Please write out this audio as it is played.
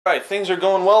Alright, things are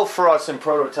going well for us in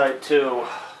Prototype 2.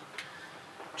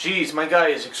 Geez, my guy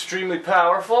is extremely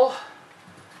powerful.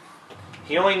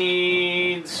 He only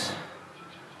needs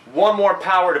one more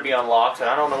power to be unlocked, and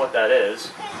I don't know what that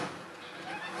is.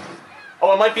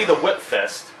 Oh, it might be the Whip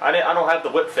Fist. I don't have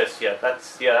the Whip Fist yet.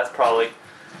 That's probably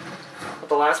what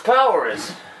the last power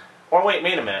is. Or wait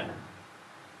a minute.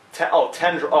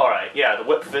 Tendril. Alright, yeah, the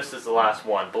Whip Fist is the last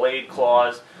one. Blade,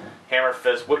 Claws, Hammer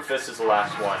Fist, Whip Fist is the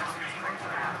last one.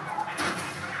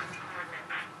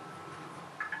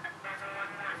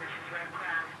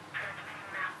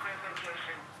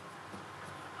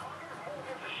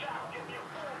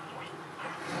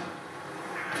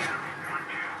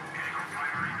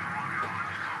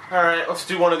 Alright, let's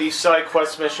do one of these side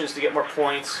quest missions to get more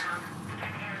points.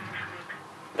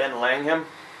 Ben Langham.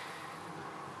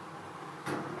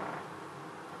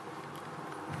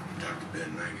 Dr.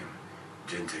 Ben Langham,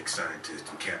 Gentech scientist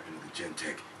and captain of the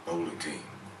Gentech bowling team.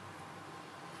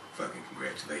 Fucking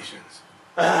congratulations.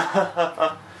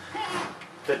 The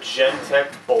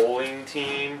Gentech bowling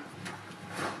team.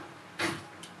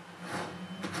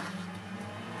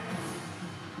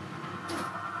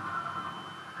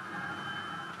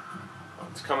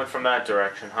 It's coming from that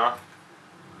direction, huh?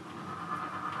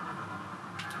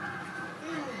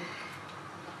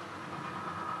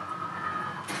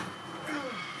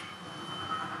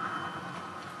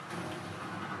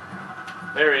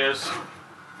 There he is.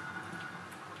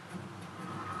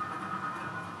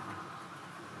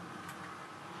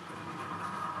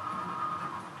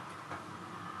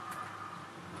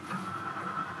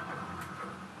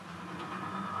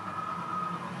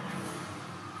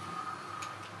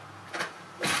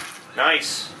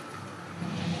 Nice.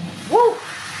 Woo!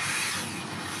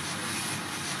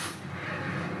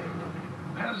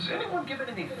 Has anyone given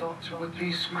any thought to what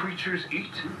these creatures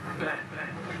eat?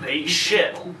 They eat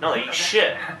shit. No, they eat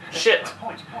shit. Shit.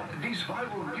 Point. These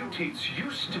viral mutates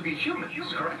used to be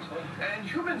humans, correct? And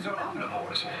humans are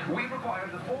omnivores. We require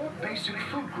the 4 basic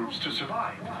food groups to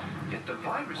survive. Yet the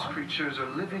virus creatures are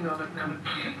living on a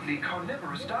completely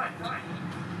carnivorous diet.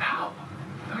 How?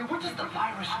 I mean, what does the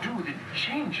virus do that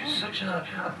changes such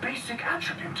a basic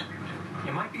attribute?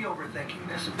 You might be overthinking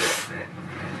this a bit.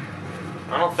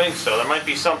 I don't think so. There might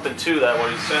be something to that, what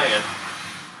he's saying.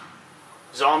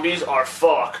 Zombies are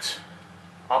fucked.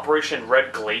 Operation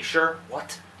Red Glacier?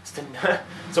 What? It's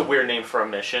a weird name for a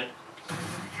mission.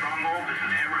 Stronghold, this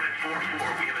is TheAireaidLord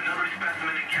 4-4. We have another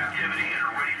specimen in captivity and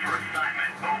are ready for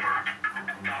assignment. Over.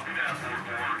 Copy that,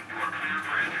 4-4. You are clear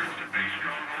for entrance to base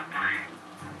Stronghold 3.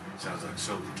 Sounds like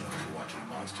soldier talk for watching a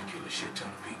monster kill a shit ton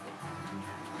of people.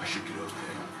 I should get over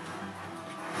there.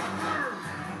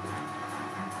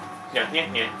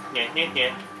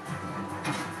 Yeah.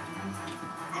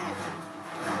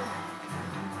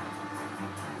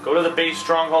 Go to the base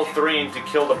Stronghold 3 and to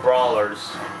kill the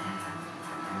brawlers.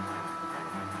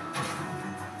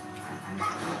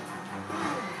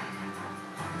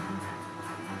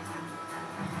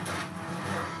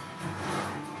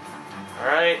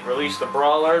 Alright, release the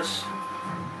brawlers.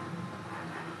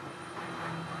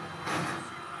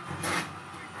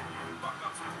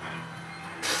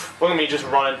 Look at me just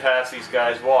running past these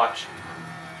guys, watch.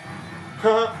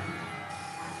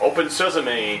 Open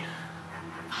sesame.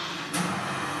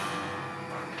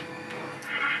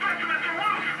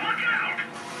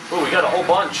 Ooh, we got a whole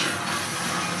bunch.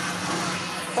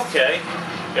 Okay.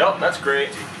 Yep, that's great.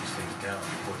 Take these things down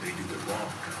before they do the wrong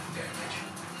kind of damage.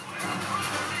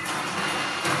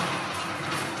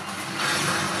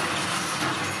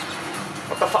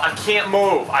 What the fuck? I can't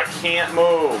move. I can't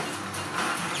move.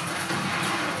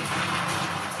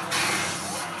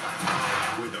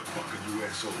 Where the fuck are you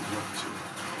assholes running to?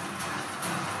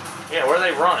 Yeah, where are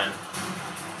they running?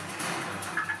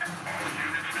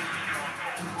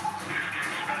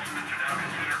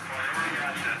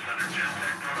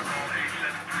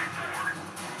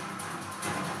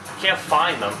 Can't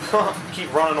find them.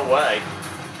 Keep running away.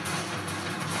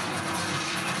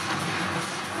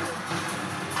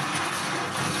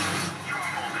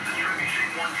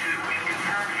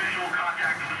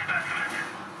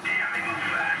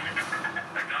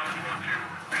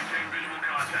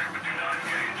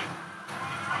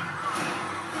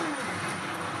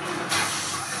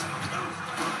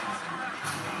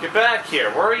 Get back here.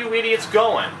 Where are you idiots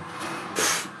going?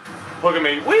 Look at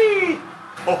me. Whee!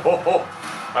 Ho ho ho.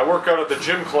 I work out at the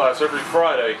gym class every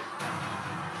Friday.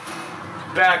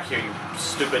 Get back here, you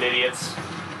stupid idiots.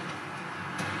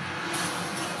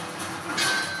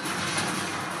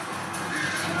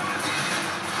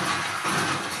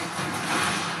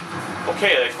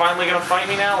 Okay, are they finally gonna fight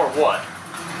me now, or what?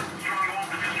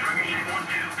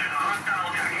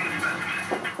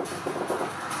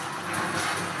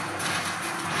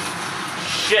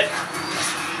 shit.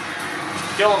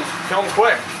 Kill him. Kill him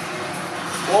quick.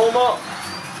 Blow him up.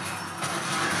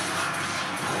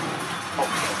 Oh,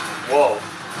 whoa.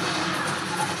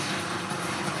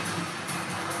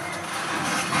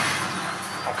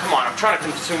 Oh, come on. I'm trying to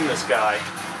consume this guy.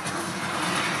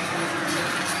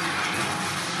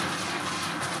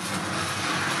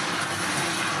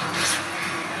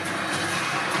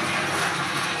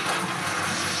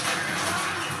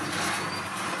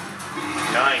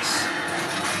 Nice.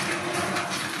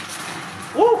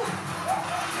 Woo!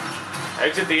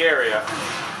 Exit the area.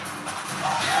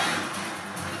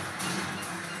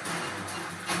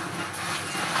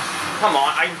 Come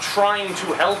on, I'm trying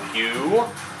to help you,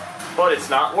 but it's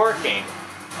not working.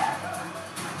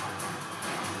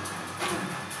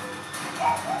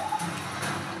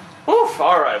 Woof!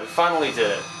 Alright, we finally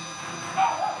did it.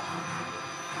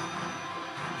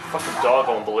 Fucking dog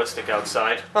going ballistic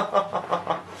outside.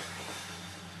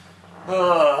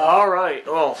 Alright,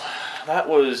 well, that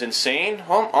was insane.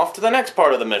 Well, off to the next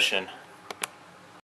part of the mission.